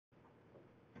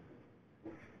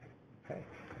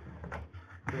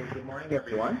Good morning,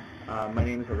 everyone. My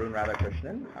name is Arun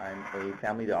Radhakrishnan. I'm a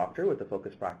family doctor with a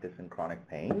focused practice in chronic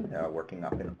pain, working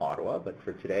up in Ottawa. But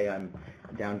for today, I'm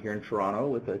down here in Toronto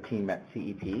with a team at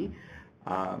CEP.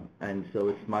 And so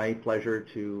it's my pleasure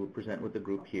to present with the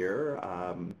group here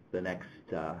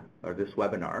this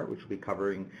webinar, which will be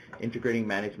covering integrating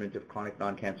management of chronic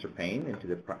non-cancer pain into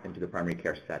the primary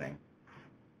care setting.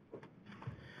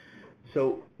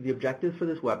 So the objectives for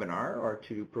this webinar are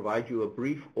to provide you a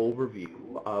brief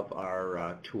overview of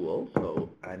our tool,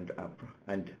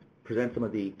 and present some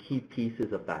of the key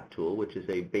pieces of that tool, which is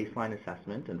a baseline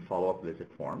assessment and follow-up visit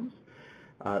forms.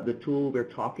 The tool we're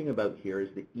talking about here is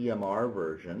the EMR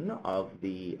version of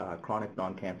the chronic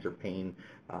non-cancer pain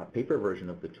paper version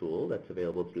of the tool that's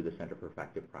available through the Center for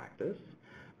Effective Practice.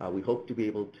 We hope to be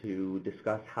able to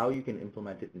discuss how you can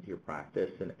implement it into your practice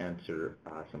and answer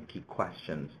some key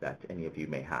questions that any of you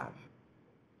may have.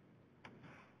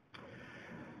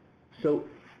 So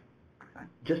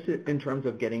just in terms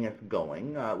of getting us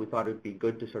going, we thought it would be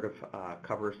good to sort of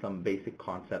cover some basic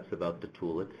concepts about the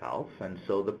tool itself. And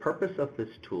so the purpose of this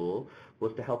tool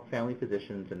was to help family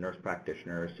physicians and nurse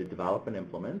practitioners to develop and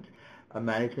implement a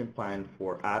management plan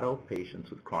for adult patients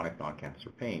with chronic non-cancer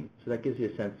pain. So that gives you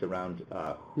a sense around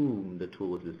whom the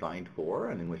tool was designed for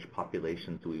and in which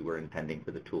populations we were intending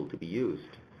for the tool to be used.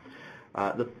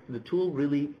 The tool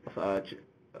really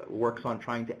works on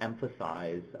trying to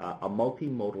emphasize a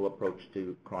multimodal approach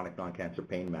to chronic non-cancer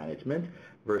pain management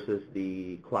versus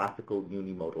the classical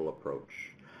unimodal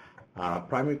approach.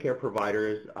 Primary care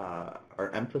providers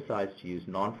are emphasized to use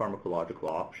non-pharmacological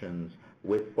options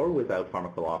with or without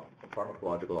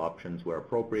pharmacological options where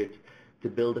appropriate to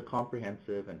build a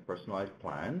comprehensive and personalized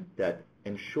plan that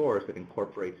ensures it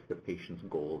incorporates the patient's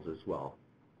goals as well.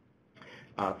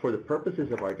 For the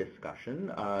purposes of our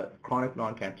discussion, chronic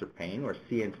non-cancer pain, or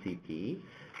CNCP,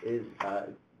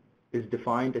 is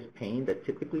defined as pain that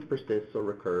typically persists or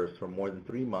recurs for more than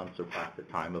 3 months or past the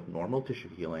time of normal tissue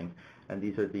healing, and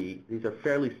these are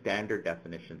fairly standard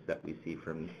definitions that we see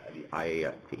from the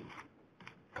IASP.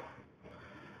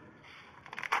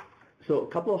 So a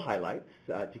couple of highlights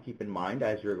to keep in mind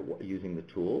as you're using the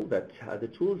tool, that the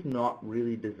tool is not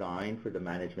really designed for the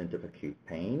management of acute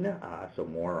pain, so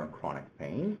more on chronic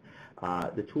pain.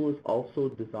 The tool is also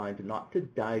designed not to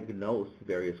diagnose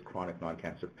various chronic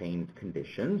non-cancer pain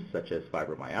conditions, such as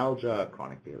fibromyalgia,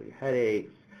 chronic daily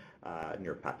headaches,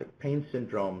 neuropathic pain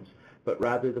syndromes, but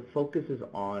rather the focus is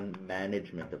on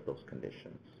management of those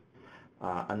conditions.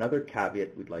 Another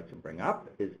caveat we'd like to bring up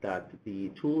is that the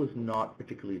tool is not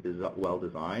particularly well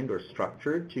designed or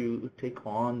structured to take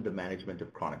on the management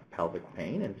of chronic pelvic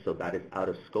pain, and so that is out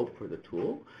of scope for the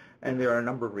tool. And there are a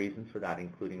number of reasons for that,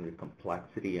 including the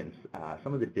complexity and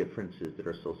some of the differences that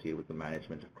are associated with the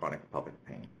management of chronic pelvic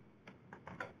pain.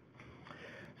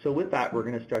 So with that, we're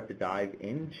going to start to dive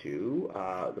into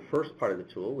the first part of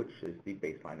the tool, which is the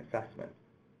baseline assessment.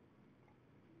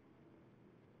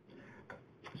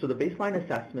 So the baseline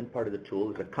assessment part of the tool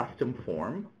is a custom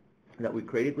form that we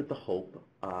created with the hope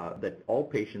that all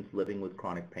patients living with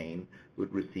chronic pain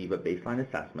would receive a baseline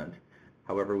assessment.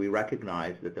 However, we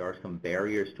recognize that there are some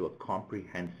barriers to a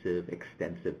comprehensive,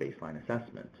 extensive baseline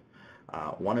assessment.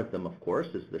 One of them, of course,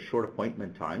 is the short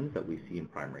appointment times that we see in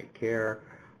primary care,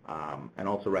 and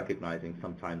also recognizing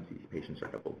sometimes these patients are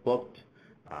double booked,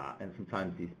 and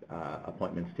sometimes these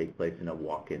appointments take place in a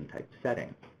walk-in type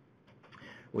setting.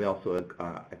 We also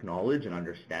acknowledge and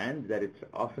understand that it's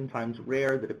oftentimes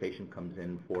rare that a patient comes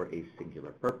in for a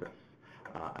singular purpose,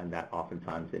 and that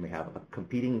oftentimes they may have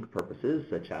competing purposes,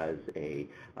 such as a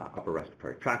upper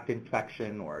respiratory tract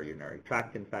infection or a urinary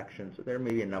tract infection. So there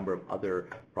may be a number of other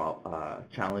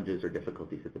challenges or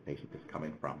difficulties that the patient is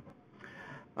coming from.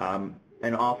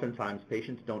 And oftentimes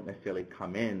patients don't necessarily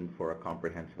come in for a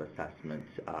comprehensive assessment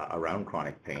around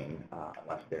chronic pain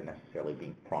unless they're necessarily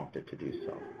being prompted to do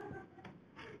so.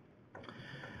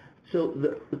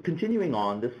 So continuing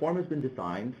on, this form has been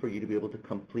designed for you to be able to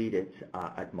complete it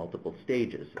at multiple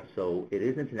stages. So it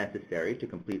isn't necessary to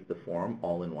complete the form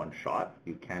all in one shot.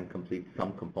 You can complete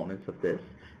some components of this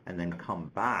and then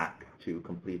come back to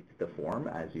complete the form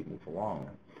as you move along.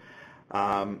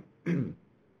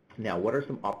 Now, what are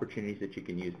some opportunities that you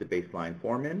can use the baseline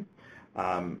form in?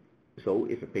 So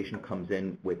if a patient comes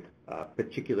in with a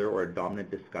particular or a dominant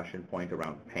discussion point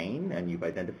around pain, and you've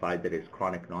identified that it's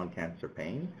chronic non-cancer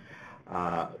pain,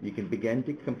 you can begin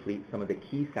to complete some of the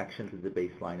key sections of the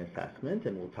baseline assessment,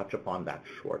 and we'll touch upon that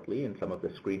shortly in some of the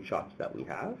screenshots that we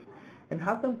have, and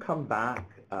have them come back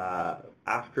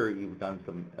after you've done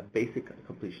some basic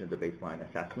completion of the baseline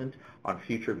assessment on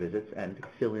future visits and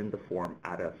fill in the form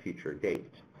at a future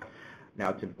date. Now,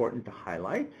 it's important to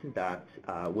highlight that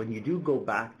when you do go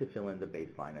back to fill in the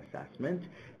baseline assessment,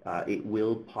 it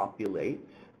will populate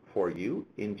for you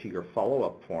into your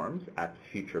follow-up forms at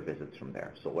future visits from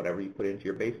there. So whatever you put into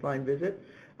your baseline visit,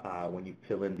 when you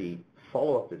fill in the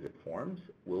follow-up visit forms,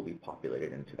 will be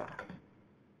populated into that.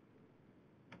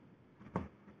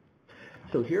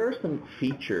 So here are some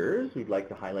features we'd like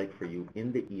to highlight for you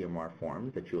in the EMR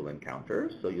forms that you'll encounter.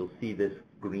 So you'll see this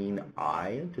green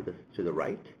eye to the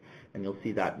right, and you'll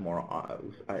see that more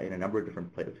in a number of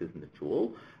different places in the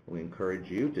tool. We encourage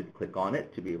you to click on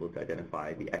it to be able to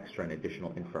identify the extra and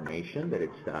additional information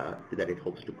that it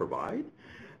hopes to provide.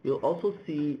 You'll also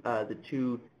see the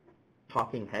two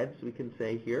talking heads, we can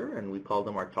say here, and we call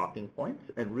them our talking points.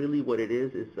 And really what it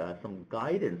is some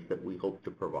guidance that we hope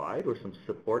to provide, or some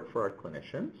support for our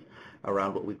clinicians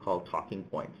around what we call talking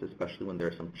points, especially when there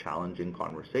are some challenging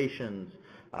conversations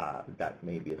that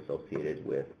may be associated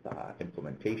with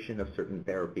implementation of certain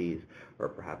therapies, or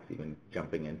perhaps even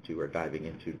jumping into or diving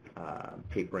into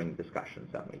papering discussions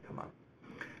that may come up.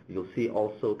 You'll see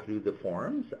also through the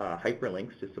forms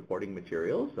hyperlinks to supporting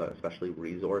materials, especially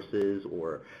resources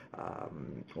or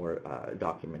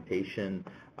documentation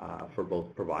for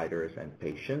both providers and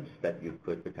patients that you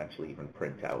could potentially even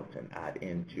print out and add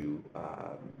into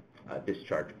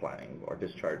discharge planning or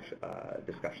discharge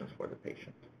discussions for the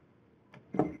patient.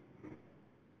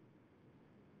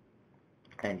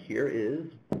 And here is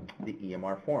the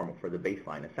EMR form for the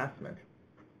baseline assessment.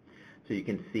 So you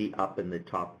can see up in the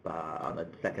top, on the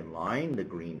second line, the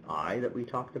green eye that we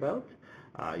talked about.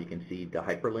 You can see the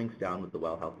hyperlinks down with the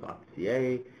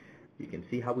wellhealth.ca. You can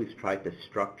see how we've tried to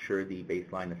structure the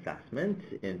baseline assessment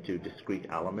into discrete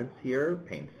elements here: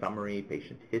 pain summary,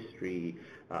 patient history,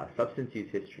 substance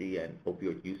use history, and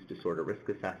opioid use disorder risk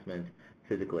assessment,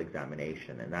 physical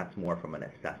examination. And that's more from an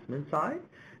assessment side.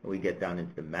 And we get down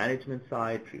into the management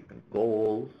side, treatment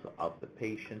goals of the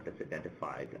patient that's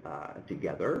identified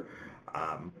together.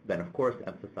 Then, of course,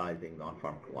 emphasizing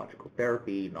non-pharmacological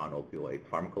therapy, non-opioid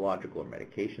pharmacological or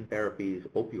medication therapies,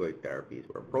 opioid therapies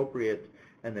where appropriate,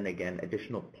 and then again,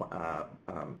 additional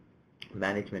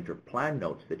management or plan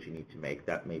notes that you need to make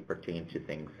that may pertain to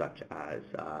things such as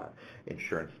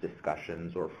insurance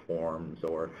discussions or forms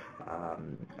or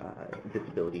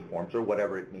disability forms or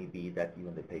whatever it may be that you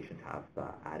and the patient have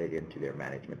added into their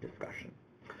management discussion.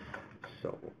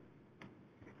 So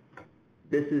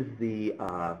this is the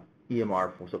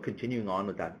EMR form. So continuing on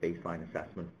with that baseline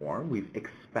assessment form, we've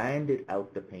expanded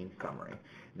out the pain summary.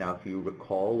 Now, if you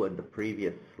recall in the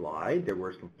previous slide, there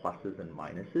were some pluses and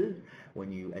minuses.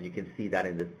 And you can see that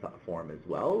in this form as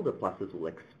well. The pluses will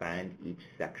expand each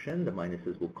section. The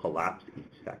minuses will collapse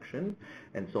each section.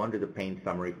 And so under the pain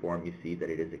summary form, you see that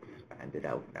it is expanded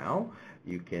out now.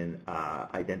 You can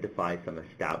identify some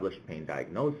established pain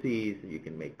diagnoses. You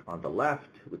can make on the left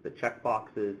with the check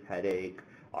boxes, headache,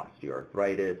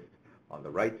 osteoarthritis. On the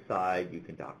right side, you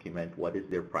can document what is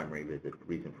their primary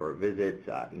reason for a visit,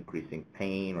 increasing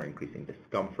pain or increasing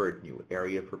discomfort, new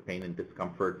area for pain and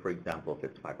discomfort, for example, if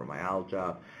it's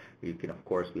fibromyalgia. You can, of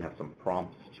course, we have some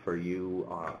prompts for you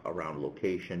around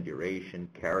location, duration,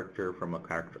 character from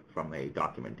a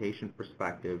documentation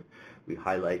perspective. We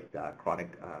highlight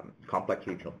chronic complex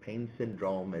regional pain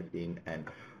syndrome as being an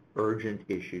urgent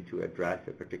issue to address,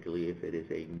 particularly if it is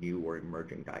a new or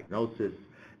emerging diagnosis.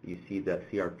 You see the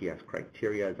CRPS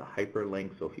criteria as a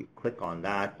hyperlink, so if you click on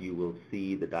that, you will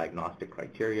see the diagnostic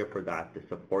criteria for that to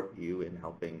support you in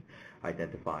helping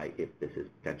identify if this is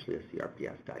potentially a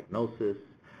CRPS diagnosis.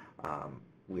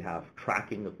 We have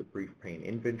tracking of the brief pain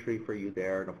inventory for you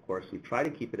there, and of course we try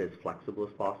to keep it as flexible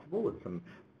as possible with some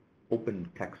open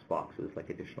text boxes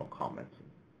like additional comments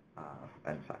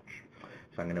and such.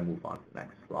 So I'm going to move on to the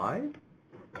next slide.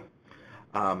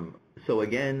 So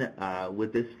again,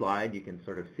 with this slide, you can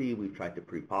sort of see we've tried to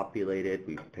pre-populate it.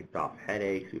 We've ticked off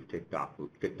headaches. We've ticked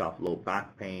off low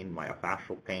back pain,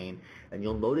 myofascial pain. And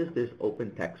you'll notice there's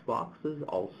open text boxes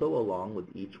also along with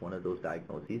each one of those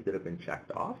diagnoses that have been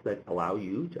checked off that allow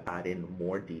you to add in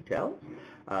more details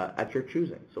at your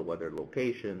choosing. So whether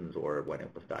locations or when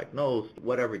it was diagnosed,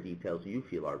 whatever details you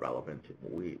feel are relevant,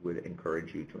 we would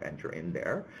encourage you to enter in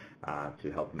there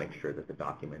to help make sure that the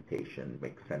documentation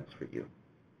makes sense for you.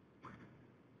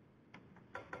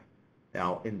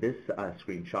 Now, in this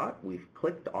screenshot, we've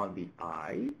clicked on the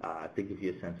eye to give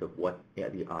you a sense of what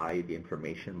the eye, the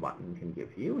information button can give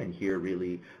you. And here,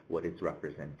 really, what it's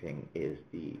representing is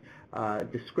the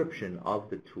description of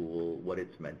the tool, what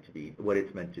it's meant to be, what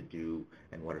it's meant to do,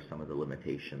 and what are some of the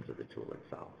limitations of the tool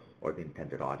itself, or the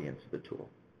intended audience of the tool.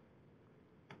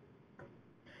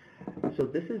 So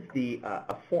this is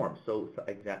a form. So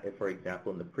for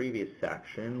example, in the previous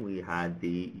section, we had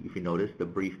if you notice, the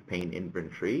brief pain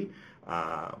inventory,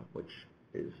 which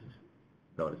is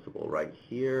noticeable right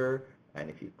here. And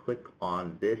if you click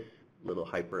on this little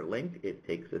hyperlink, it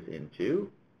takes us into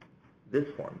this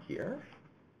form here.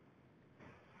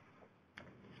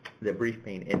 The brief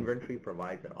pain inventory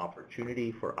provides an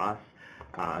opportunity for us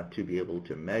to be able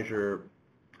to measure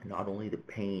not only the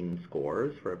pain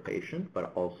scores for a patient,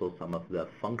 but also some of the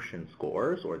function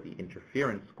scores or the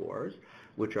interference scores,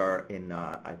 which are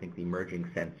I think the emerging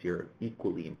sense here,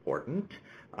 equally important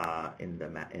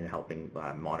in helping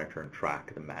monitor and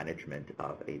track the management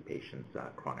of a patient's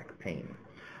chronic pain.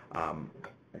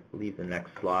 I believe the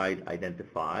next slide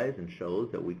identifies and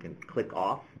shows that we can click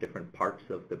off different parts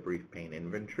of the brief pain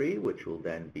inventory, which will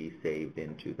then be saved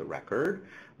into the record.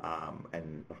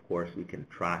 And of course, we can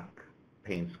track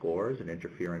pain scores and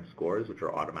interference scores, which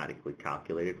are automatically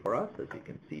calculated for us. As you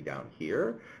can see down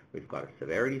here, we've got a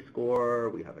severity score,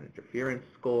 we have an interference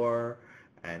score,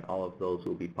 and all of those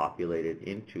will be populated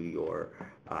into your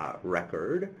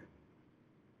record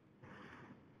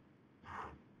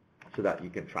so that you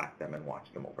can track them and watch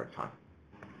them over time.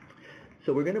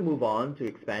 So we're going to move on to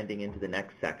expanding into the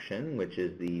next section, which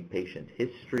is the patient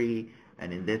history.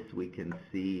 And in this, we can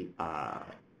see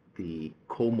the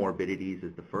comorbidities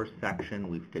is the first section.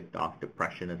 We've ticked off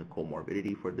depression as a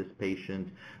comorbidity for this patient.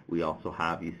 We also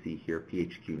have, you see here,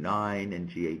 PHQ-9 and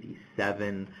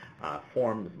GAD-7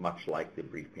 forms, much like the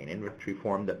brief pain inventory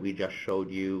form that we just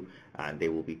showed you. And they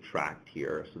will be tracked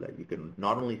here so that you can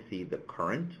not only see the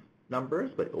current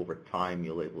numbers, but over time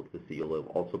you'll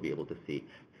also be able to see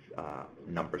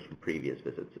numbers from previous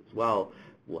visits as well.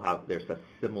 There's a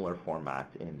similar format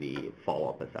in the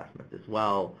follow-up assessment as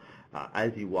well.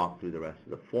 As you walk through the rest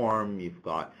of the form, you've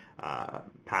got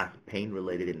past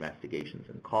pain-related investigations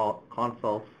and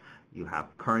consults. You have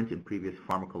current and previous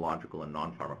pharmacological and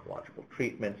non-pharmacological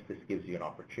treatments. This gives you an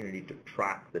opportunity to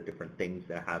track the different things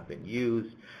that have been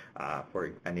used.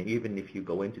 And even if you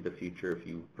go into the future, if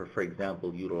you, for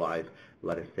example, utilize,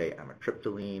 let us say,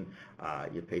 amitriptyline,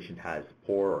 your patient has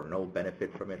poor or no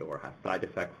benefit from it or has side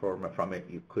effect from it,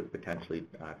 you could potentially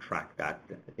track that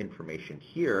information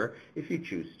here if you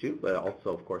choose to, but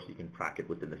also, of course, you can track it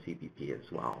within the CPP as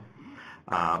well.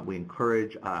 We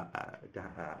encourage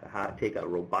to take a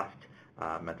robust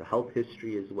mental health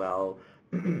history as well,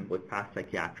 with past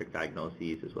psychiatric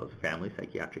diagnoses as well as family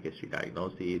psychiatric history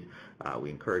diagnoses. We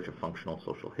encourage a functional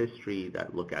social history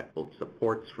that look at both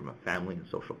supports from a family and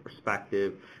social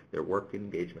perspective, their work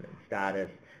engagement and status,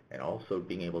 and also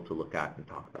being able to look at and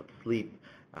talk about sleep,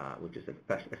 which is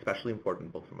especially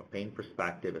important both from a pain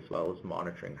perspective as well as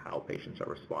monitoring how patients are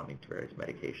responding to various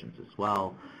medications as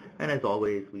well. And as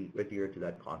always, we adhere to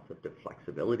that concept of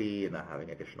flexibility and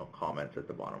having additional comments at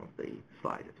the bottom of the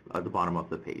slide, at the bottom of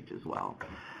the page as well.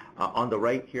 On the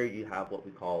right here, you have what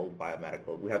we call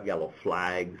biomedical. We have yellow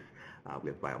flags. We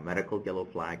have biomedical yellow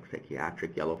flags,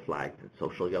 psychiatric yellow flags, and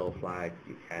social yellow flags.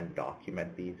 You can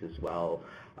document these as well.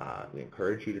 We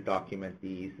encourage you to document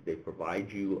these. They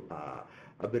provide you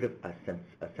a bit of a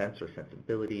sense or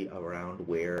sensibility around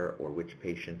where or which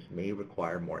patients may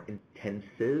require more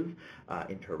intensive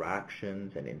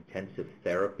interactions and intensive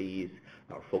therapies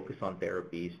or focus on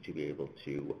therapies to be able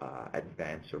to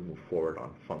advance or move forward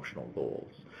on functional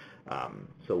goals.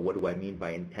 So what do I mean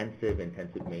by intensive?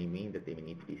 Intensive may mean that they may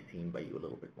need to be seen by you a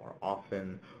little bit more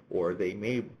often, or they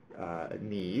may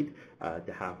need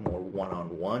to have more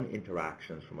one-on-one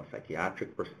interactions from a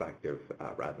psychiatric perspective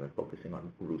rather than focusing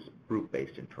on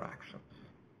group-based interactions.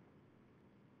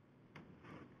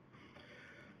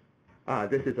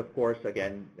 This is, of course,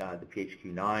 again, the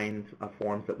PHQ-9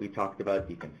 forms that we talked about.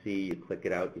 You can see, you click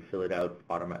it out, you fill it out,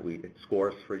 it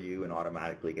scores for you and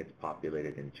automatically gets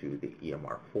populated into the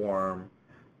EMR form.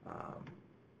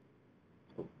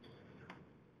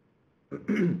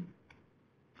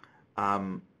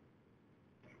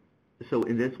 So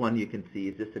in this one, you can see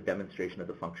it's just a demonstration of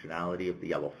the functionality of the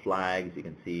yellow flags. You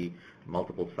can see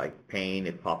multiple site pain.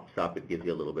 It pops up. It gives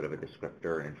you a little bit of a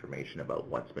descriptor and information about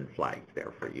what's been flagged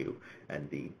there for you, and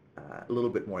a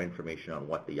little bit more information on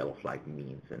what the yellow flag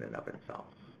means in and of itself.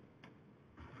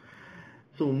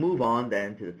 So we'll move on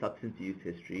then to the substance use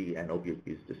history and opioid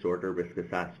use disorder risk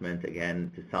assessment.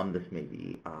 Again, to some this may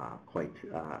be quite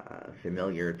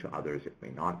familiar, to others it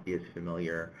may not be as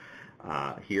familiar.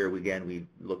 Here again, we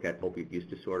look at opioid use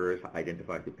disorders,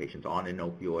 identify the patients on an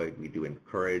opioid. We do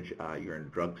encourage urine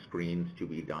drug screens to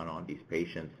be done on these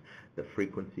patients, the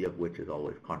frequency of which is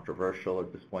always controversial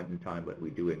at this point in time, but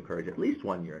we do encourage at least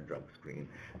one urine drug screen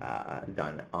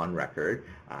done on record,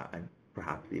 and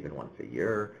perhaps even once a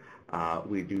year.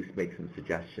 We do make some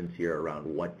suggestions here around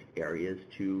what areas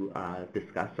to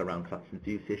discuss around substance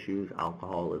use issues,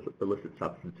 alcohol, illicit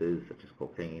substances such as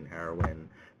cocaine, heroin,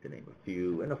 to name a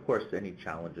few, and of course any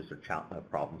challenges or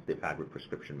problems they've had with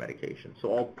prescription medication. So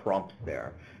all prompts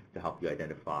there to help you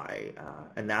identify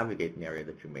and navigate an area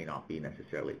that you may not be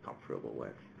necessarily comfortable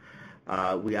with.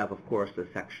 We have, of course, a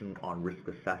section on risk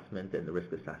assessment, and the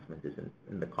risk assessment is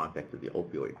in the context of the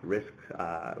opioid risk,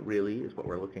 really, is what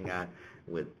we're looking at.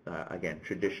 With, again,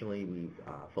 traditionally, we've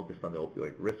focused on the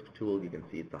opioid risk tool. You can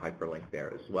see it's a hyperlink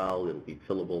there as well. It'll be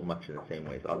fillable much in the same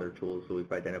way as other tools that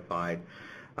we've identified.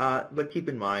 But keep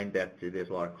in mind that there's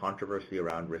a lot of controversy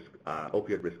around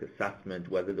opioid risk assessment,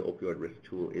 whether the opioid risk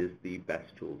tool is the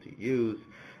best tool to use.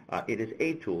 It is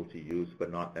a tool to use,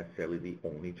 but not necessarily the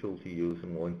only tool to use,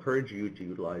 and we'll encourage you to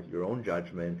utilize your own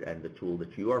judgment and the tool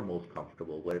that you are most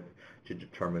comfortable with to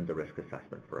determine the risk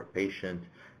assessment for a patient.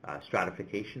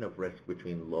 Stratification of risk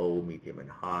between low, medium, and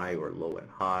high, or low and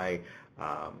high,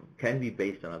 can be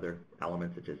based on other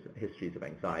elements such as histories of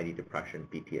anxiety, depression,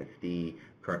 PTSD,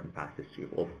 current and past history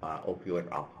of opioid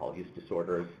or alcohol use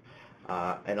disorders.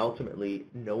 And ultimately,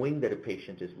 knowing that a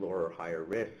patient is lower or higher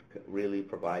risk really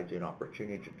provides you an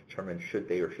opportunity to determine should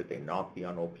they or should they not be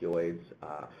on opioids,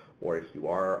 or if you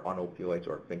are on opioids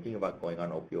or thinking about going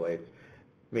on opioids,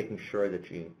 making sure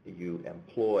that you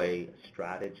employ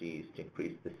strategies to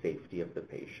increase the safety of the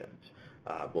patient,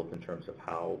 both in terms of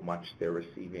how much they're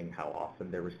receiving, how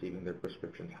often they're receiving their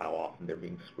prescriptions, how often they're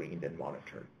being screened and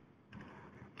monitored.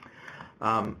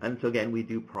 And so again, we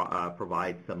do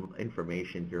provide some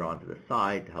information here onto the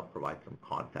side to help provide some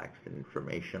context and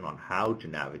information on how to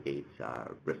navigate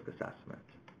risk assessment.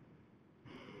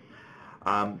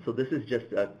 So this is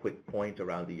just a quick point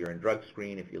around the urine drug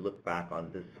screen. If you look back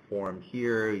on this form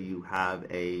here, you have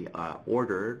a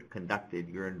ordered, conducted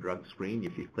urine drug screen.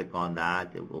 If you click on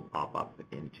that, it will pop up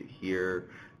into here.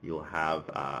 You'll have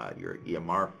your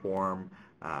EMR form,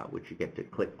 which you get to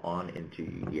click on into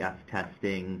UDS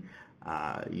testing.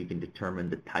 You can determine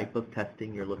the type of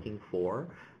testing you're looking for.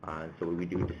 So we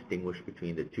do distinguish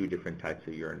between the two different types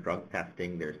of urine drug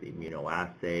testing. There's the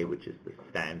immunoassay, which is the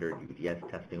standard UDS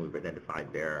testing we've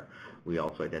identified there. We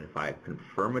also identify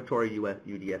confirmatory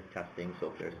UDS testing. So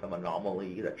if there's some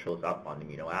anomaly that shows up on the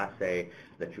immunoassay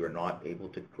that you are not able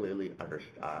to clearly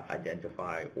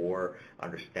identify or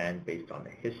understand based on the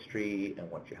history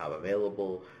and what you have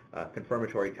available,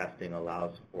 confirmatory testing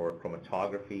allows for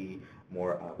chromatography,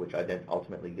 which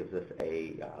ultimately gives us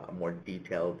a more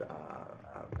detailed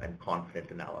and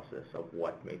confident analysis of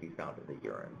what may be found in the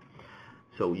urine.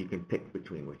 So you can pick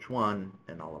between which one,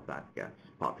 and all of that gets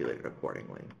populated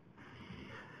accordingly.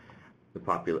 The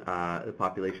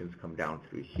populations come down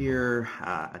through here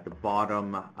at the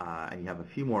bottom, and you have a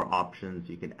few more options.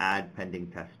 You can add pending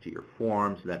tests to your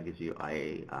form, so that gives you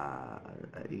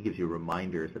it gives you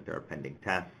reminders that there are pending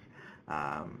tests.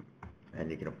 And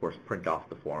you can, of course, print off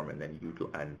the form and then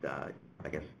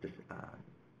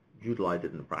utilize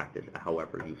it in practice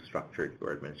however you've structured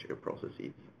your administrative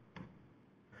processes.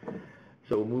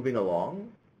 So moving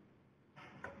along,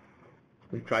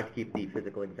 we've tried to keep the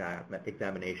physical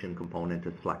examination component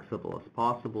as flexible as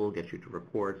possible, get you to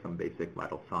report some basic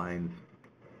vital signs.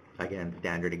 Again,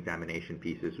 standard examination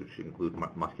pieces, which include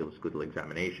musculoskeletal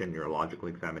examination, neurological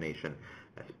examination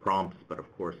as prompts, but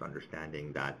of course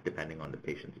understanding that depending on the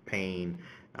patient's pain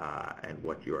and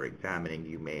what you're examining,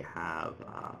 you may have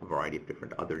a variety of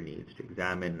different other needs to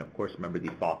examine. And of course, remember,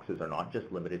 these boxes are not just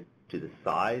limited to the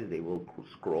size, they will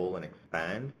scroll and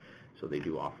expand, so they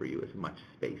do offer you as much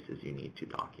space as you need to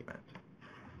document.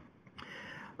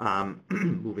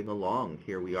 Moving along,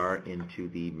 here we are into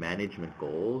the management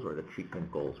goals or the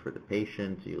treatment goals for the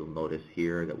patient. You'll notice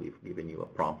here that we've given you a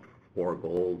prompt for 4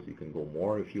 goals. You can go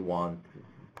more if you want.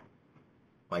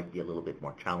 Might be a little bit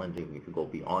more challenging. You can go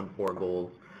beyond 4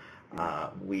 goals.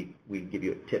 We give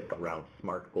you a tip around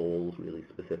SMART goals, really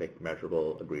specific,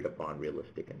 measurable, agreed upon,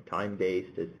 realistic, and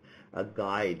time-based, as a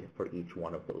guide for each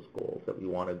one of those goals. That we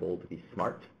want a goal to be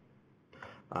SMART,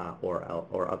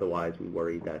 or otherwise we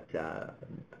worry that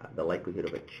the likelihood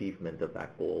of achievement of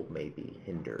that goal may be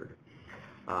hindered.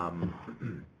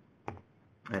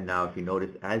 And now if you notice,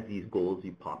 as these goals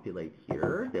you populate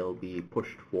here, they'll be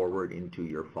pushed forward into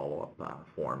your follow-up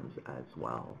forms as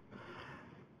well.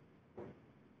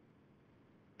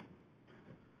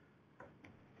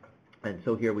 And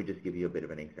so here we just give you a bit of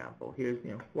an example. Here's,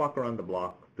 walk around the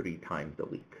block 3 times a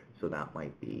week. So that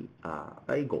might be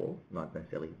a goal, not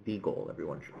necessarily the goal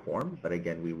everyone should form. But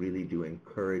again, we really do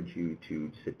encourage you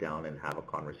to sit down and have a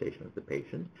conversation with the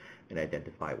patient and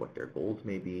identify what their goals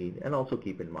may be. And also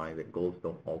keep in mind that goals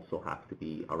don't also have to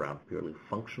be around purely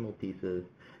functional pieces.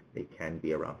 They can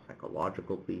be around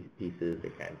psychological pieces.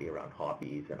 They can be around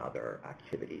hobbies and other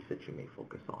activities that you may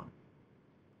focus on.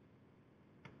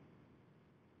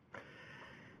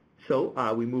 So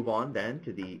we move on then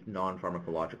to the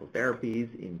non-pharmacological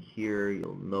therapies. In here,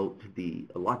 you'll note the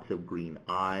lots of green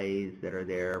eyes that are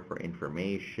there for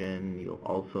information. You'll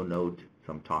also note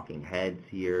some talking heads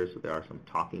here, so there are some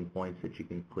talking points that you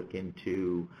can click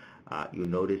into. You'll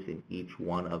notice in each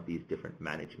one of these different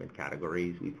management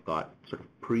categories, we've got sort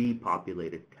of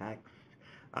pre-populated text.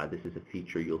 This is a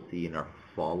feature you'll see in our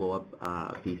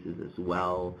follow-up pieces as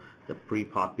well. The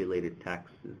pre-populated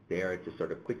text is there to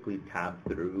sort of quickly tab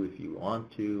through if you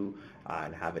want to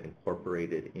and have it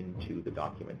incorporated into the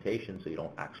documentation so you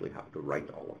don't actually have to write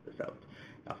all of this out.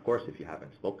 Now, of course, if you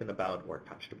haven't spoken about or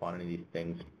touched upon any of these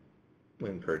things, we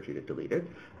encourage you to delete it,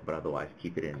 but otherwise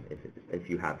keep it in if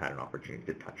you have had an opportunity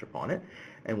to touch upon it.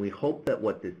 And we hope that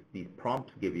what these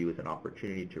prompts give you is an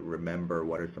opportunity to remember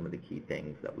what are some of the key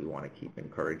things that we want to keep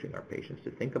encouraging our patients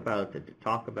to think about and to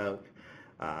talk about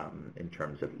in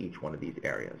terms of each one of these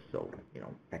areas. So,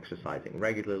 exercising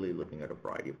regularly, looking at a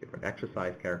variety of different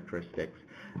exercise characteristics,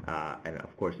 and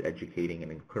of course educating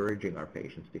and encouraging our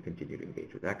patients to continue to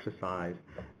engage with exercise,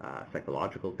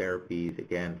 psychological therapies,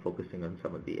 again focusing on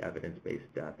some of the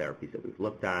evidence-based therapies that we've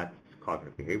looked at,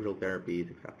 cognitive behavioral therapies,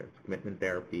 acceptance commitment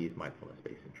therapies,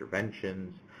 mindfulness-based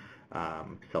interventions,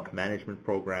 self-management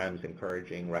programs,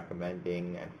 encouraging,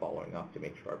 recommending, and following up to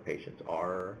make sure our patients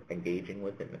are engaging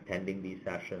with and attending these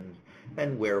sessions,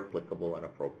 and where applicable and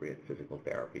appropriate physical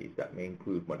therapies that may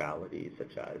include modalities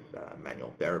such as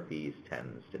manual therapies,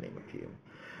 TENS, to name a few.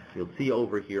 You'll see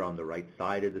over here on the right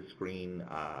side of the screen,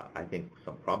 I think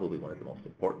probably one of the most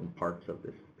important parts of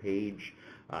this page,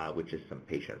 which is some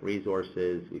patient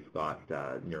resources. We've got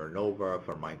Neuronova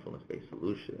for mindfulness-based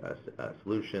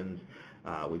solutions.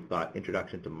 We've got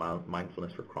Introduction to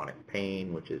Mindfulness for Chronic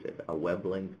Pain, which is a web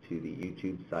link to the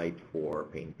YouTube site for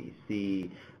Pain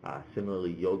BC.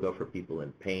 Similarly, Yoga for People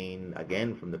in Pain,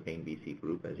 again from the Pain BC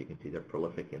group. As you can see, they're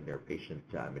prolific in their patient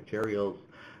materials.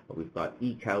 We've got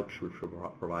eCouch, which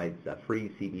provides free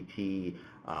CBT,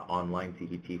 online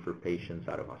CBT for patients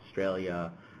out of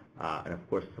Australia. And of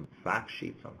course some fact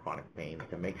sheets on chronic pain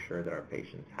to make sure that our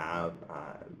patients have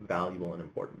valuable and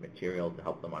important material to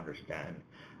help them understand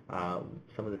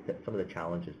some of the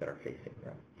challenges that are facing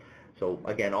them. So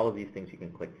again, all of these things you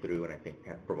can click through and I think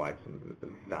provide some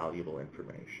valuable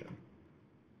information.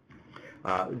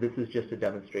 This is just a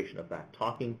demonstration of that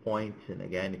talking point, and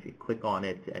again, if you click on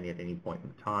it at any point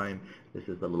in time, this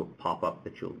is the little pop-up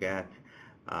that you'll get.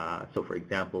 So for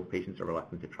example, patients are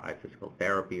reluctant to try physical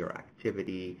therapy or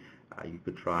activity. You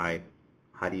could try,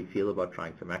 how do you feel about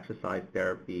trying some exercise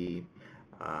therapy?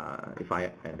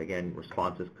 And again,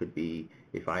 responses could be,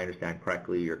 if I understand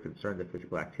correctly, you're concerned that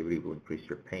physical activity will increase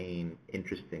your pain.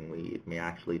 Interestingly, it may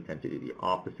actually tend to do the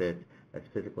opposite, as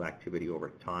physical activity over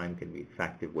time can be an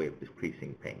effective way of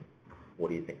decreasing pain. What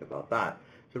do you think about that?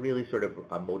 So really sort of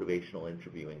a motivational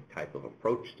interviewing type of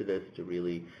approach to this to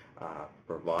really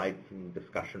provide some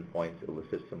discussion points,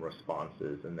 elicit some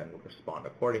responses, and then respond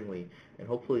accordingly, and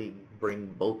hopefully bring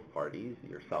both parties,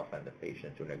 yourself and the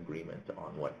patient, to an agreement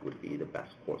on what would be the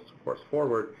best course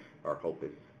forward. Our hope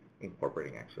is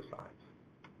incorporating exercise.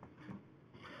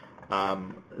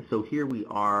 So here we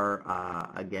are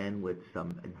again with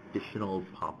some additional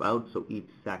pop-outs. So each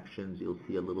section you'll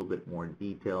see a little bit more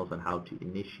details on how to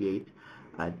initiate,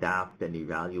 adapt, and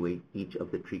evaluate each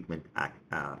of the treatment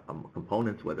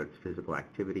components, whether it's physical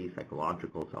activity,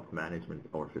 psychological, self-management,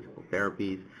 or physical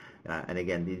therapies. And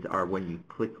again, these are, when you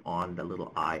click on the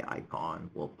little eye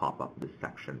icon, will pop up this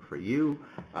section for you,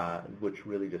 which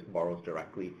really just borrows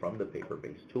directly from the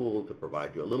paper-based tool to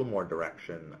provide you a little more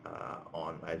direction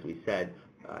on, as we said,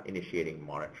 initiating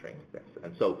monitoring this.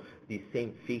 And so these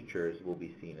same features will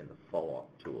be seen in the follow-up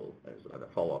tool, as the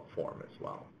follow-up form as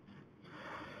well.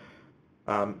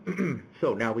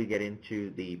 So now we get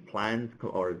into the plans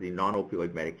or the non-opioid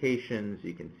medications.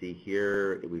 You can see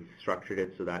here we've structured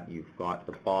it so that you've got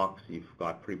the box, you've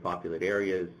got pre-populated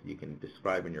areas. You can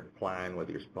describe in your plan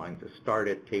whether you're planning to start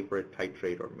it, taper it,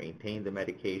 titrate, or maintain the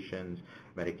medications,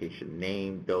 medication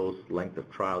name, dose, length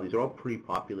of trial. These are all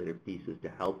pre-populated pieces to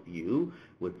help you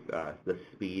with the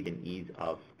speed and ease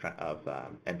of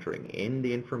entering in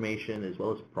the information, as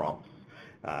well as prompts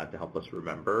to help us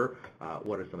remember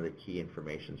what are some of the key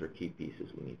informations or key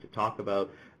pieces we need to talk about.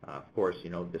 Of course,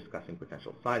 discussing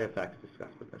potential side effects, discuss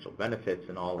potential benefits,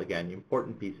 and all, again,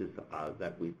 important pieces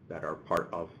that are part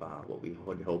of what we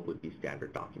would hope would be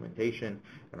standard documentation.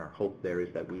 And our hope there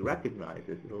is that we recognize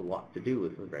this is a lot to do.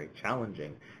 This is very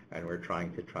challenging, and we're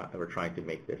trying to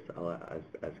make this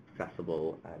as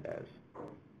accessible and as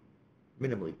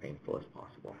minimally painful as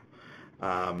possible.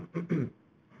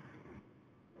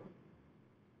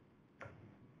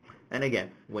 And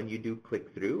again, when you do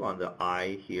click through on the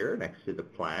I here next to the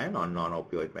plan on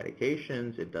non-opioid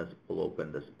medications, it does pull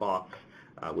open this box,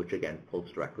 which again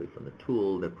pulls directly from the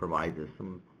tool that provides us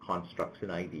some constructs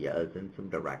and ideas and some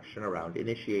direction around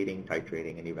initiating,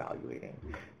 titrating, and evaluating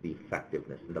the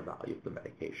effectiveness and the value of the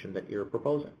medication that you're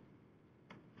proposing.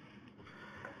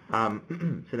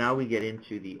 So now we get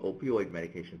into the opioid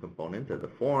medication component of the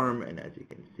form, and as you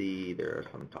can see, there are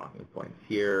some talking points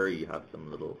here. You have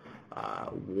some little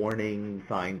warning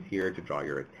signs here to draw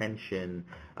your attention,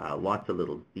 lots of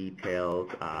little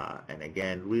details, and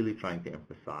again, really trying to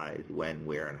emphasize when,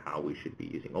 where, and how we should be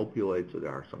using opioids. So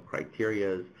there are some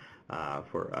criterias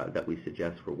that we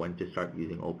suggest for when to start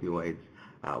using opioids.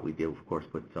 We did, of course,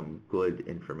 put some good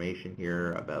information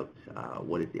here about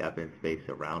what is the evidence base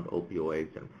around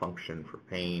opioids and function for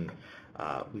pain.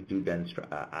 We do then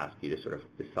ask you to sort of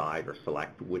decide or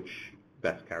select which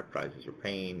best characterizes your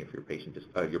pain, if your patient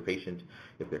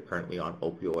if they're currently on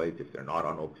opioids, if they're not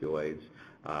on opioids,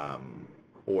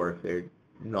 or if they're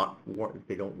not, if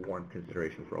they don't warrant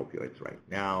consideration for opioids right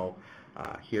now.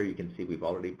 Here you can see we've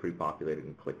already pre-populated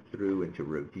and clicked through into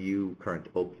review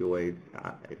current opioids,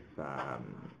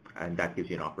 and that gives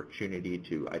you an opportunity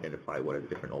to identify what are the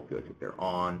different opioids that they're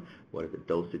on, what are the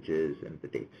dosages, and the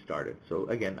date started. So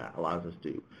again, that allows us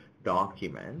to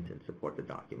document and support the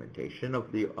documentation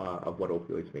of what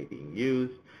opioids may be being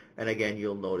used. And again,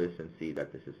 you'll notice and see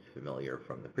that this is familiar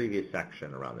from the previous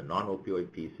section around the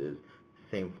non-opioid pieces.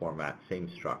 Same format, same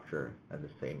structure, and the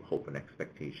same hope and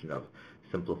expectation of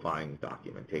simplifying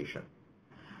documentation.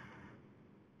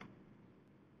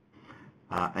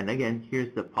 And again,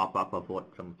 here's the pop-up of what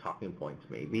some talking points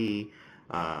may be.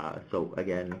 So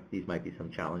again, these might be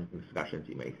some challenging discussions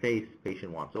you may face.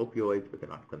 Patient wants opioids, but they're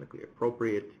not clinically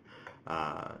appropriate.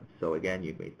 So again,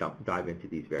 you may dive into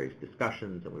these various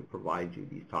discussions, and we provide you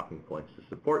these talking points to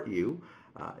support you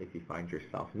if you find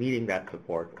yourself needing that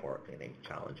support or in a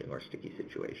challenging or sticky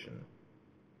situation.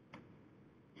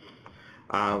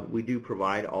 We do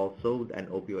provide also an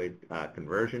opioid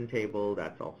conversion table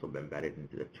that's also been embedded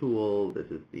into the tool. This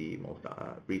is the most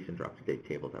recent or up-to-date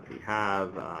table that we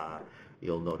have.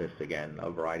 You'll notice, again,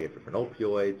 a variety of different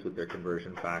opioids with their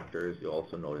conversion factors. You'll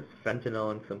also notice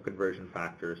fentanyl and some conversion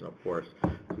factors. And of course,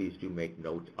 please do make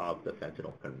note of the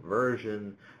fentanyl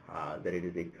conversion, that it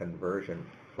is a conversion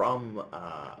from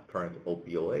current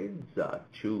opioids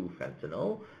to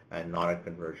fentanyl, and not a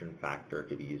conversion factor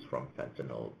to be used from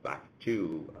fentanyl back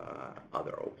to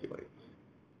other opioids.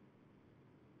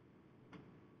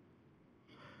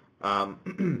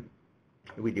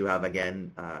 We do have,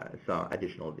 again, some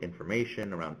additional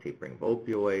information around tapering of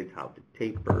opioids, how to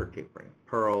taper, tapering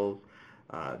pearls.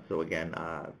 So again,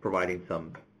 providing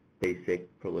some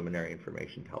basic preliminary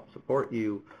information to help support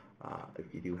you. If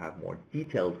you do have more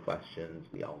detailed questions,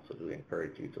 we also do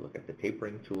encourage you to look at the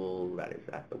tapering tool that is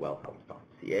at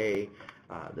thewellhealth.ca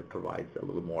that provides a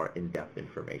little more in-depth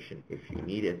information if you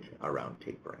need it around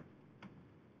tapering.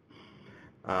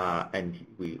 And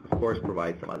we, of course,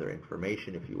 provide some other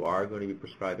information if you are going to be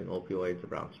prescribing opioids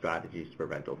around strategies to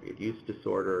prevent opioid use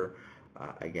disorder,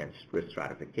 against risk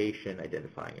stratification,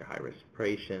 identifying your high-risk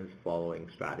patients, following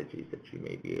strategies that you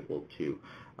may be able to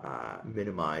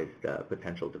minimize the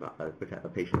potential a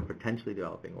patient potentially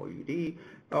developing OUD,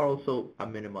 or also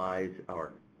minimize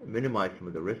some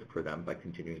of the risk for them by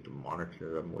continuing to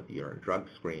monitor them with urine drug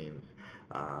screens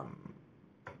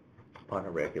on a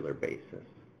regular basis.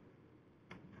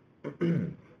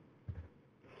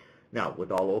 Now,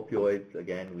 with all opioids,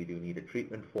 again, we do need a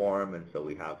treatment form, and so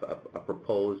we have a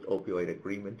proposed opioid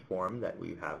agreement form that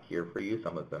we have here for you.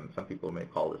 Some people may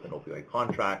call this an opioid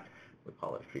contract. We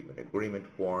call it a treatment agreement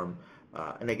form.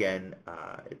 And again,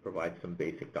 it provides some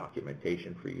basic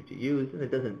documentation for you to use, and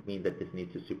it doesn't mean that this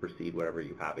needs to supersede whatever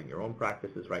you have in your own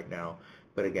practices right now,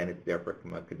 but again, it's there for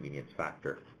a convenience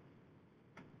factor.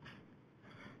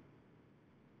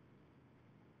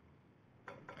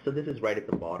 So this is right at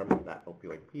the bottom of that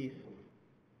opioid piece.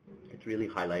 It's really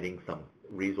highlighting some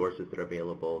resources that are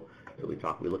available. So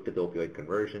we looked at the opioid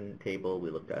conversion table,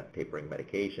 we looked at tapering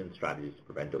medication, strategies to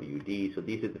prevent OUD. So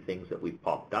these are the things that we've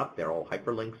popped up. They're all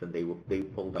hyperlinks, and they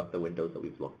pulled up the windows that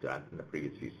we've looked at in the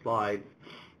previous few slides.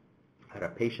 At a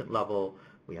patient level,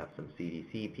 we have some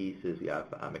CDC pieces. We have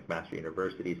McMaster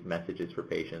University's messages for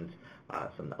patients,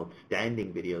 some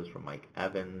outstanding videos from Mike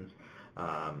Evans.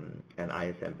 and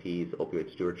ISMP's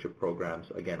opioid stewardship programs.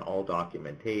 Again, all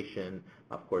documentation.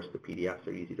 Of course, the PDFs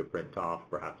are easy to print off.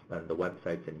 Perhaps then the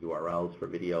websites and URLs for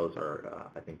videos are,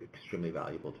 I think, extremely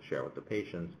valuable to share with the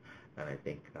patients, and I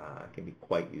think can be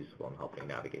quite useful in helping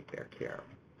navigate their care.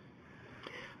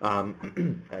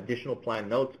 Additional plan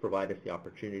notes provide us the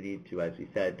opportunity to, as we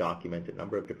said, document a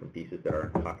number of different pieces that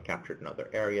are captured in other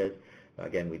areas.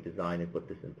 Again, we designed and put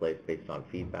this in place based on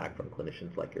feedback from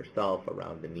clinicians like yourself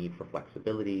around the need for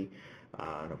flexibility.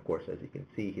 And of course, as you can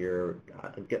see here,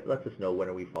 lets us know when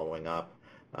are we following up,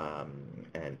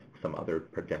 and some other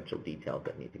potential details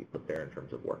that need to be put there in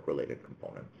terms of work-related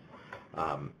components.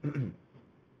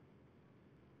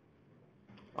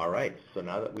 All right, so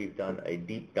now that we've done a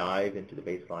deep dive into the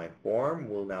baseline form,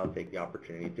 we'll now take the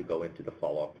opportunity to go into the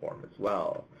follow-up form as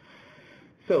well.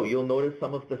 So you'll notice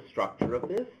some of the structure of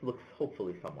this looks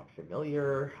hopefully somewhat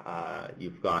familiar.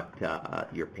 You've got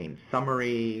your pain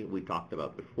summary we talked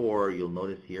about before. You'll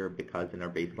notice here, because in our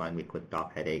baseline we clicked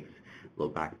off headaches, low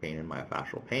back pain, and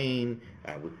myofascial pain.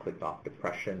 We clicked off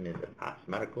depression in the past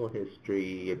medical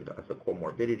history as a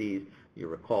comorbidities. You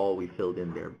recall we filled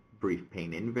in their brief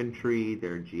pain inventory,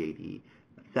 their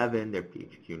GAD-7, their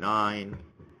PHQ-9.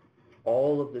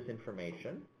 All of this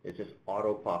information is just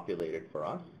auto-populated for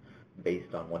us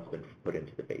based on what's been put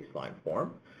into the baseline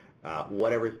form.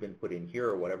 Whatever's been put in here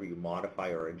or whatever you modify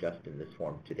or adjust in this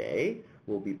form today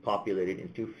will be populated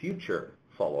into future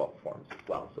follow-up forms as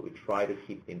well. So we try to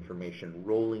keep the information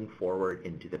rolling forward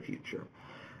into the future.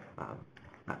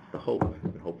 That's the hope,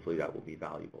 and hopefully that will be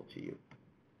valuable to you.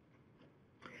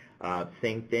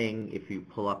 Same thing if you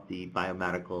pull up the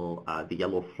biomedical, the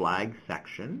yellow flag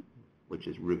section, which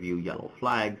is review yellow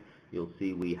flag, you'll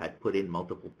see we had put in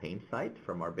multiple pain sites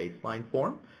from our baseline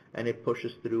form, and it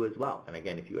pushes through as well. And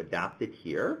again, if you adapt it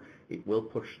here, it will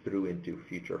push through into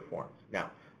future forms. Now,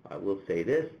 I will say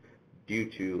this, due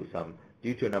to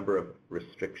a number of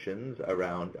restrictions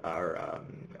around our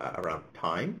around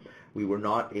time, we were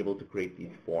not able to create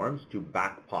these forms to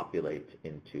back populate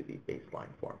into the baseline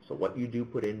form. So what you do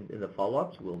put in the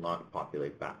follow-ups will not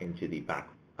populate back into the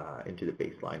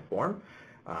baseline form.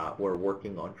 We're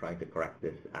working on trying to correct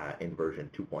this in version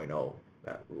 2.0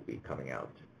 that will be coming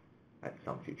out at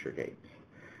some future date.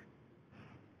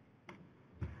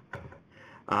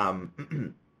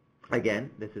 Again,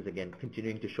 this is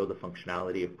continuing to show the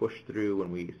functionality of push through when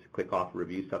we click off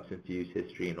review substance use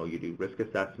history and OUD risk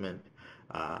assessment.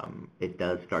 It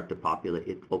does start to populate.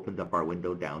 It opens up our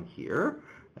window down here,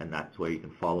 and that's where you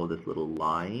can follow this little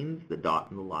lines, the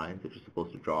dot and the lines that are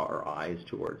supposed to draw our eyes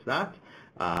towards that,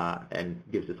 and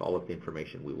gives us all of the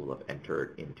information we will have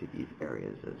entered into these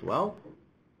areas as well.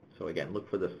 So again, look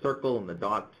for the circle and the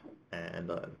dot and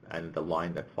the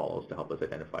line that follows to help us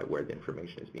identify where the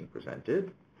information is being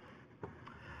presented.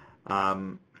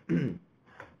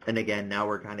 And again, now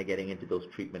we're kind of getting into those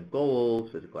treatment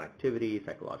goals, physical activity,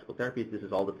 psychological therapies. This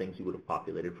is all the things you would have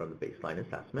populated from the baseline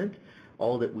assessment.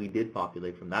 All that we did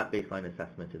populate from that baseline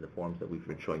assessment in the forms that we've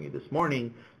been showing you this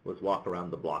morning was walk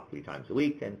around the block 3 times a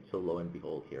week, and so lo and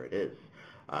behold, here it is.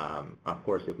 Of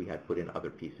course, if we had put in other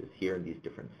pieces here in these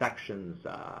different sections,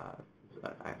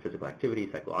 physical activity,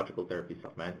 psychological therapy,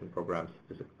 self-management programs,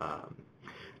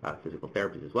 physical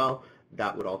therapies as well,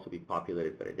 that would also be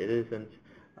populated, but it isn't.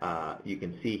 You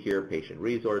can see here patient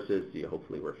resources.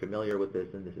 Hopefully we're familiar with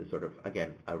this, and this is sort of,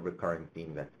 again, a recurring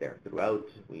theme that's there throughout.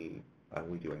 We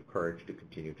do encourage to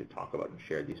continue to talk about and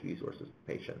share these resources with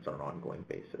patients on an ongoing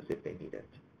basis if they need it.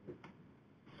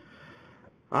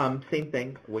 Same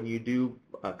thing, when you do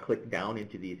click down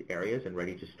into these areas and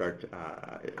ready to start,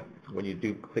 when you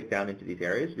do click down into these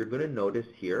areas, you're going to notice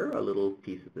here a little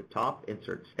piece at the top,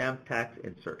 insert stamp text,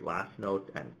 insert last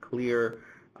note, and clear.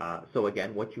 So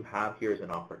again, what you have here is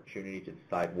an opportunity to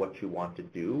decide what you want to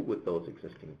do with those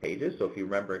existing pages. So if you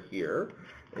remember here,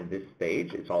 in this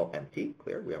page, it's all empty,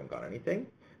 clear, we haven't got anything.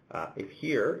 If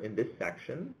here, in this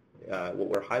section, what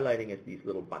we're highlighting is these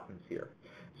little buttons here.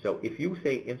 So if you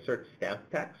say insert stamp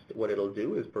text, what it'll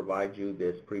do is provide you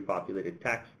this pre-populated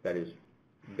text that is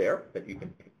there, that you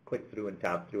can click through and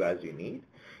tab through as you need.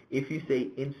 If you say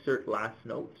insert last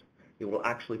note, it will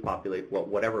actually populate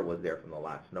whatever was there from the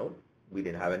last note. We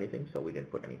didn't have anything, so we didn't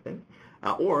put anything.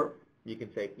 Or you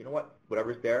can say, you know what,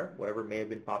 whatever's there, whatever may have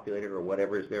been populated or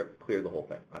whatever is there, clear the whole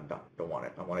thing. I'm done. Don't want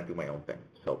it. I want to do my own thing.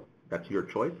 So that's your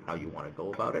choice, how you want to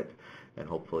go about it. And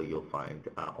hopefully you'll find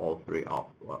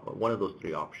one of those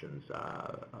 3 options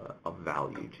of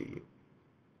value to you.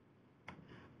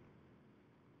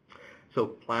 So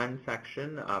plan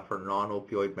section for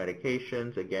non-opioid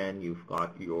medications, again, you've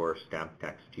got your stamp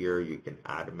text here. You can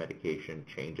add a medication,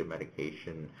 change a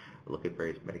medication, look at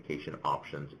various medication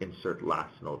options, insert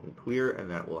last note and clear, and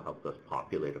that will help us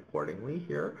populate accordingly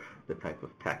here the type of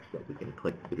text that we can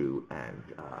click through and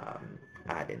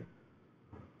add in.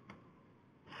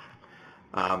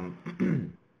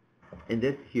 In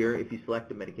this here, if you select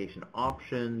the medication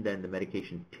option, then the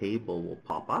medication table will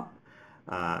pop up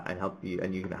and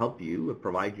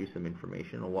provide you some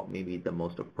information on what may be the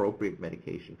most appropriate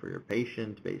medication for your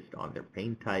patient based on their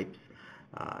pain types,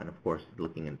 and of course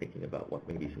looking and thinking about what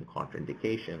may be some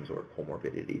contraindications or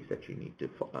comorbidities that you need to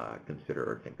consider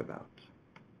or think about.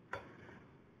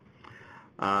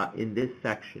 In this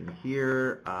section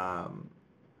here,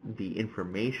 the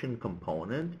information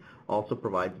component also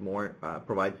provides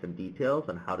some details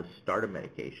on how to start a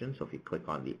medication. So if you click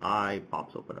on the eye,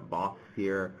 pops open a box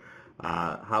here,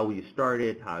 how you start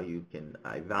it, how you can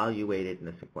evaluate it in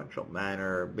a sequential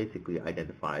manner, basically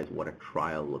identifies what a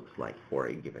trial looks like for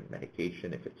a given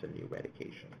medication if it's a new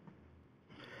medication.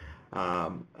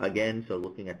 Again, so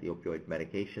looking at the opioid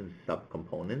medication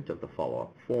subcomponent of the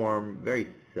follow-up form, very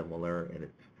similar in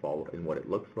what it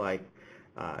looks like.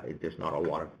 There's not a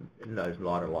lot of,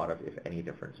 if any,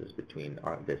 differences between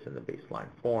this and the baseline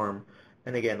form,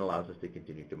 and again allows us to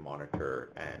continue to monitor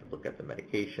and look at the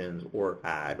medications or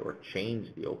add or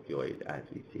change the opioid as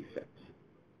we see fit.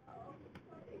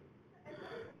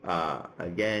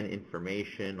 Again,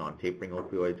 information on tapering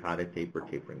opioids, how to taper,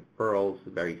 tapering pearls,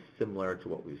 very similar to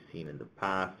what we've seen in the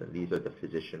past, and these are the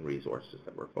physician resources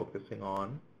that we're focusing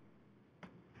on.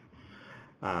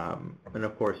 And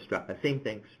of course, same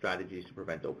thing, strategies to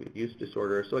prevent opioid use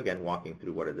disorder. So again, walking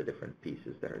through what are the different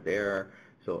pieces that are there.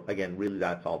 So again, really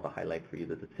that's all to highlight for you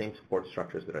that the same support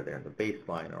structures that are there in the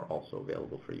baseline are also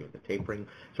available for you in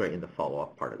the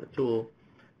follow-up part of the tool.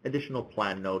 Additional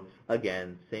plan notes,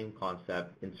 again, same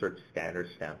concept, insert standard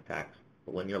stamp text,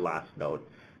 pull in your last note.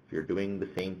 If you're doing the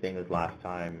same thing as last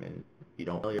time and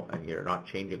you're not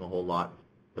changing a whole lot,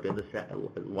 put in the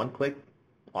one click,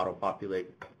 auto-populate,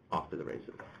 off to the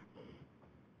races.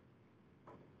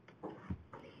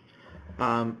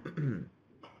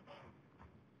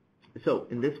 So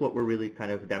in this, what we're really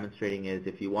kind of demonstrating is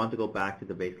if you want to go back to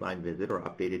the baseline visit or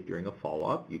update it during a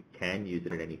follow-up, you can use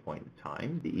it at any point in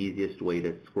time. The easiest way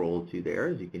to scroll to there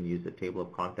is you can use the table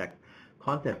of contents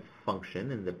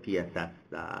function in the PSS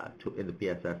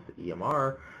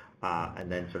EMR,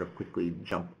 and then sort of quickly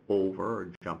jump over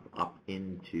or jump up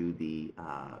into the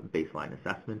baseline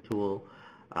assessment tool.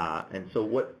 And so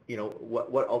what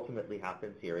ultimately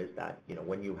happens here is that,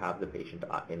 when you have the patient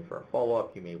in for a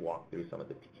follow-up, you may walk through some of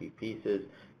the key pieces.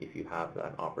 If you have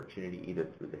an opportunity either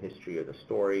through the history or the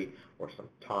story or some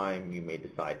time, you may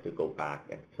decide to go back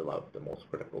and fill out the most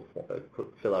critical,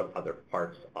 fill out other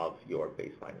parts of your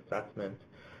baseline assessment.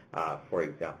 For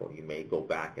example, you may go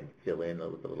back and fill in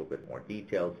with a little bit more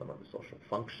detail some of the social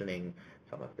functioning,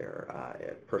 some of their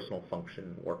personal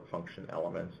function, work function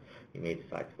elements. You may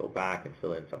decide to go back and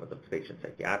fill in some of the patient's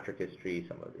psychiatric history,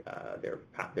 some of their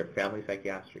family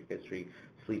psychiatric history,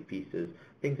 sleep pieces,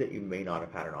 things that you may not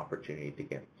have had an opportunity to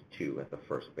get to at the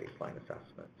first baseline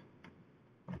assessment.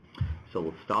 So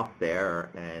we'll stop there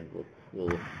and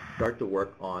we'll start to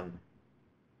work on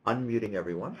unmuting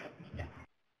everyone.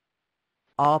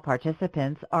 All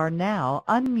participants are now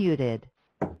unmuted.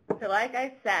 So like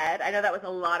I said, I know that was a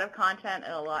lot of content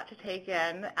and a lot to take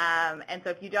in, and so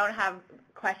if you don't have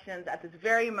questions at this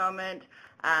very moment,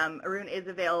 Arun is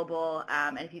available,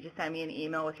 and if you just send me an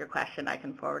email with your question, I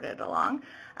can forward it along.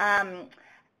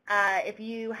 If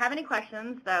you have any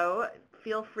questions, though,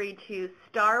 feel free to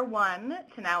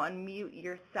 *1 to now unmute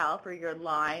yourself or your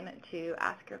line to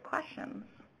ask your questions.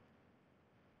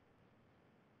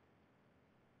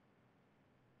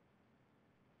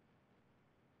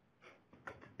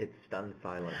 It's stunned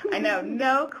silence. I know,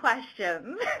 no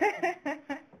questions.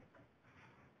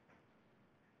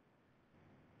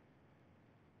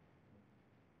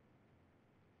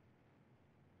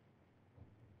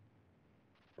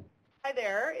 Hi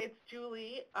there, it's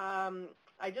Julie.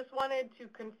 I just wanted to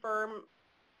confirm,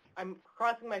 I'm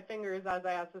crossing my fingers as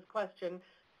I ask this question,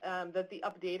 that the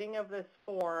updating of this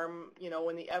form,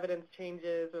 when the evidence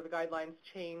changes or the guidelines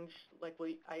change,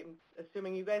 I'm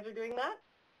assuming you guys are doing that?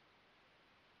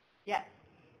 Yes.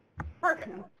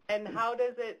 Perfect. And how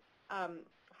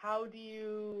do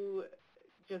you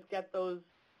just get those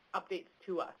updates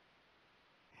to us?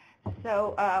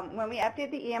 So when we update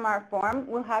the EMR form,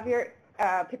 we'll have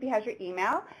Pippi has your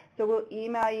email, so we'll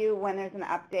email you when there's an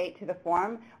update to the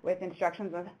form with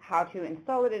instructions on how to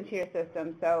install it into your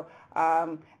system. So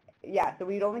yeah, so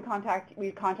we'd contact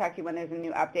you when there's a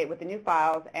new update with the new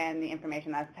files and the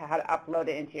information as to how to upload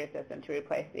it into your system to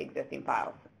replace the existing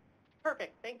files.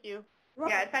 Perfect. Thank you.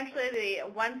 Yeah, essentially,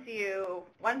 once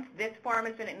this form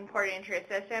has been imported into your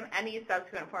system, any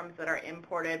subsequent forms that are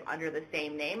imported under the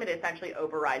same name, it essentially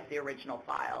overrides the original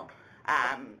file.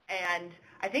 And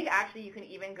I think actually you can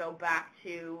even go back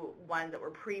to ones that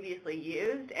were previously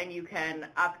used, and you can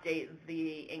update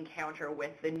the encounter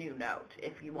with the new note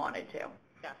if you wanted to.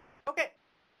 Yeah. Okay.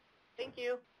 Thank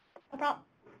you. No problem.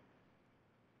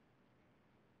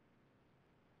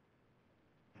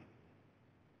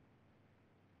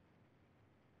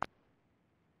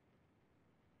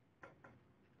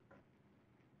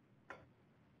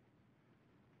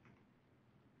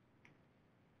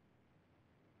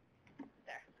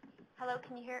 Hello,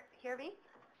 can you hear me?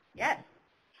 Yes.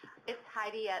 It's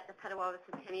Heidi at the Petawawa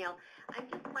Centennial. I'm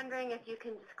just wondering if you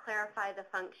can just clarify the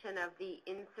function of the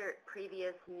insert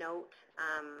previous note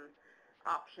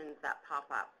options that pop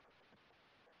up.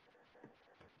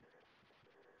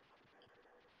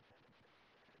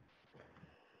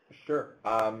 Sure.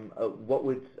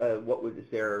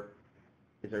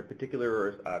 Is there a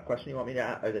particular question you want me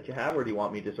to that you have, or do you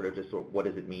want me to sort of what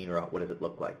does it mean, or what does it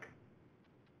look like?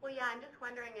 Well, yeah, I'm just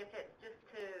wondering if it's just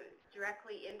to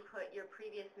directly input your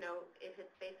previous note, if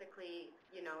it's basically,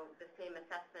 you know, the same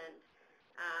assessment.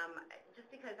 Just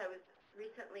because I was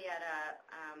recently at a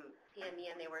CME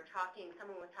and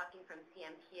someone was talking from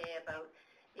CMPA about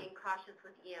being cautious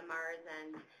with EMRs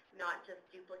and not just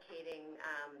duplicating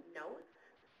notes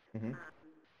in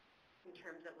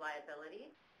terms of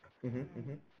liability.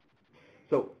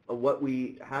 So what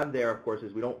we have there, of course,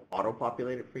 is we don't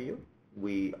auto-populate it for you.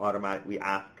 We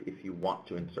ask if you want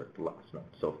to insert the last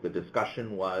note. So if the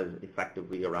discussion was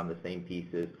effectively around the same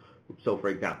pieces, so for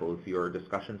example, if your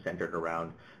discussion centered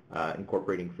around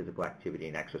incorporating physical activity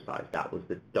and exercise, that was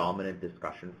the dominant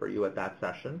discussion for you at that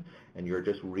session, and you're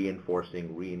just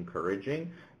reinforcing,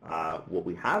 re-encouraging, what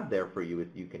we have there for you is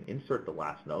you can insert the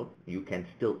last note. You can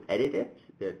still edit it.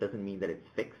 It doesn't mean that it's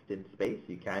fixed in space.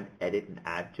 You can edit and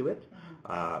add to it.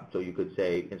 So you could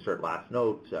say insert last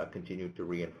note, continue to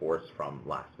reinforce from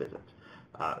last visit.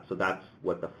 So that's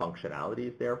what the functionality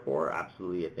is there for.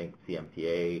 Absolutely, I think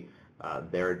CMPA,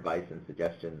 their advice and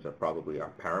suggestions are probably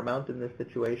paramount in this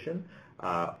situation.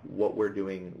 What we're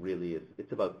doing really is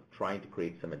it's about trying to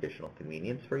create some additional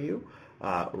convenience for you,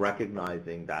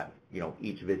 recognizing that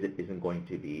each visit isn't going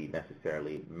to be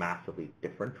necessarily massively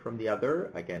different from the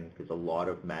other. Again, because a lot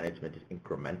of management is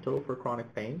incremental for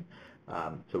chronic pain.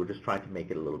 So we're just trying to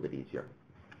make it a little bit easier.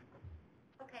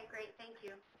 Okay, great. Thank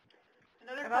you.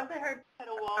 I've also heard.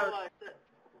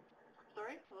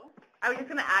 Sorry, hello? I was just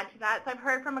going to add to that. So I've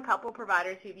heard from a couple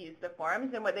providers who've used the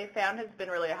forms, and what they found has been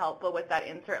really helpful with that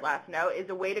insert last note is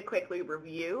a way to quickly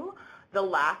review the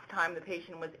last time the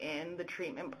patient was in the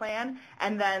treatment plan,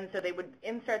 and then so they would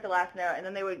insert the last note, and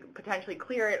then they would potentially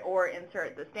clear it or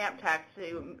insert the stamp text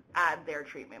to add their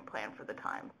treatment plan for the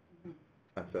time.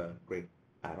 That's a great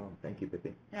add-on. Thank you,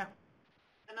 Pippi. Yeah.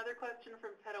 Another question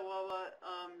from Petawawa.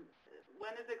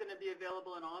 When is it going to be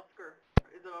available in OSCAR?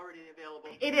 Is it already available?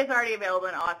 It is already available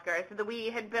in OSCAR. So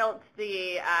we had built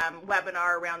the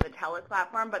webinar around the TELUS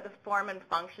platform, but the form and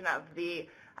function of the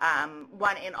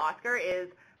one in OSCAR is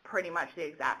pretty much the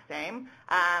exact same.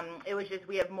 It was just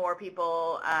we have more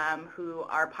people who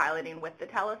are piloting with the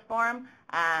TELUS form.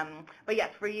 But yes,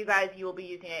 for you guys, you will be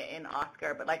using it in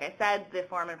OSCAR. But like I said, the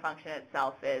form and function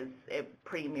itself is a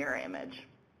pretty mirror image.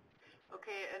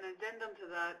 Okay, an addendum to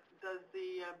that, does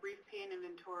the brief pain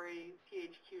inventory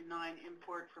PHQ-9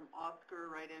 import from OSCAR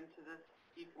right into this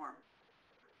e-form?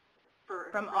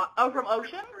 From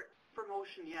Ocean? From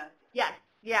Ocean, yes. Yes,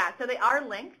 yeah, so they are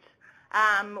linked.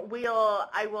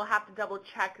 I will have to double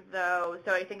check though,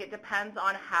 so I think it depends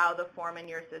on how the form in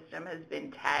your system has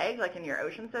been tagged, like in your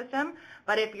Ocean system.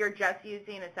 But if you're just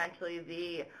using essentially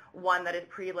the one that is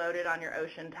preloaded on your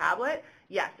Ocean tablet,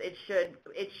 yes, it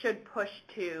should push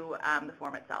to the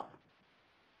form itself.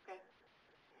 Okay.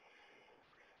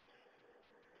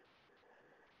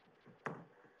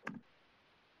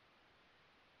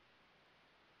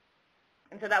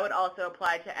 And so that would also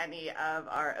apply to any of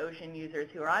our Ocean users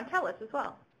who are on TELUS as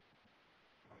well.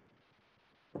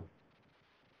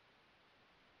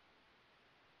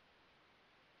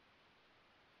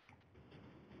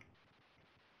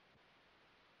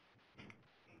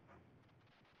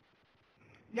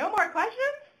 No more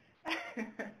questions?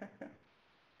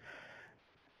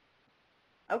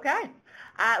 Okay.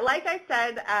 Like I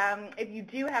said, if you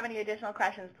do have any additional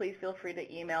questions, please feel free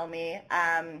to email me.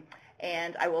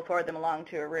 and I will forward them along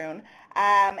to Arun.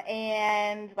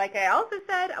 And like I also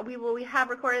said, we have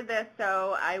recorded this,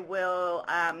 so I will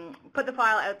put the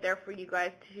file out there for you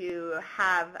guys to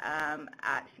have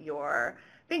at your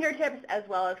fingertips, as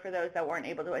well as for those that weren't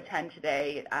able to attend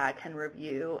today can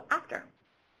review after.